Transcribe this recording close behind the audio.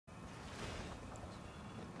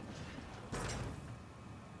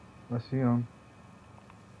I see him.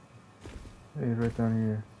 Hey, he's right down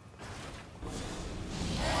here.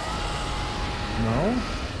 No?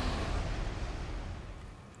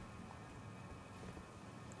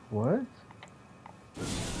 What?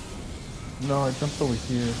 No, I jumped over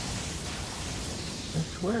here. I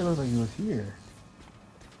swear it looked like he was here.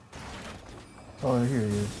 Oh, here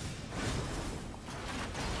he is.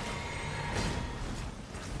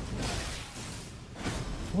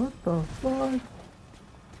 What the fuck?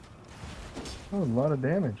 That was a lot of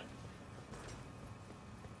damage.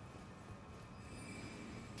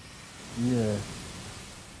 Yeah.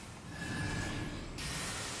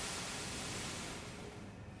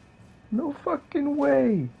 No fucking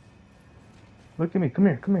way. Look at me. Come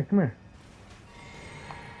here. Come here. Come here.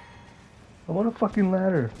 I want a fucking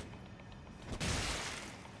ladder.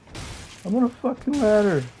 I want a fucking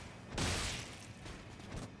ladder.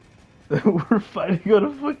 We're fighting on a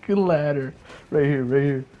fucking ladder. Right here. Right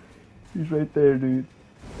here. He's right there, dude.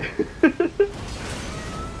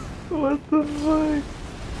 What the fuck?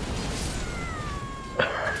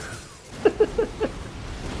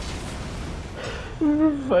 We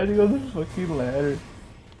were fighting on the fucking ladder.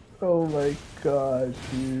 Oh my gosh,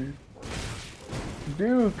 dude.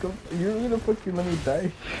 Dude, come, you're gonna fucking let me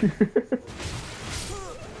die here.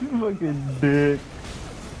 You fucking dick.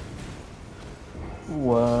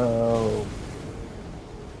 Wow.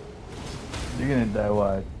 You're gonna die,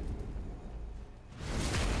 watch.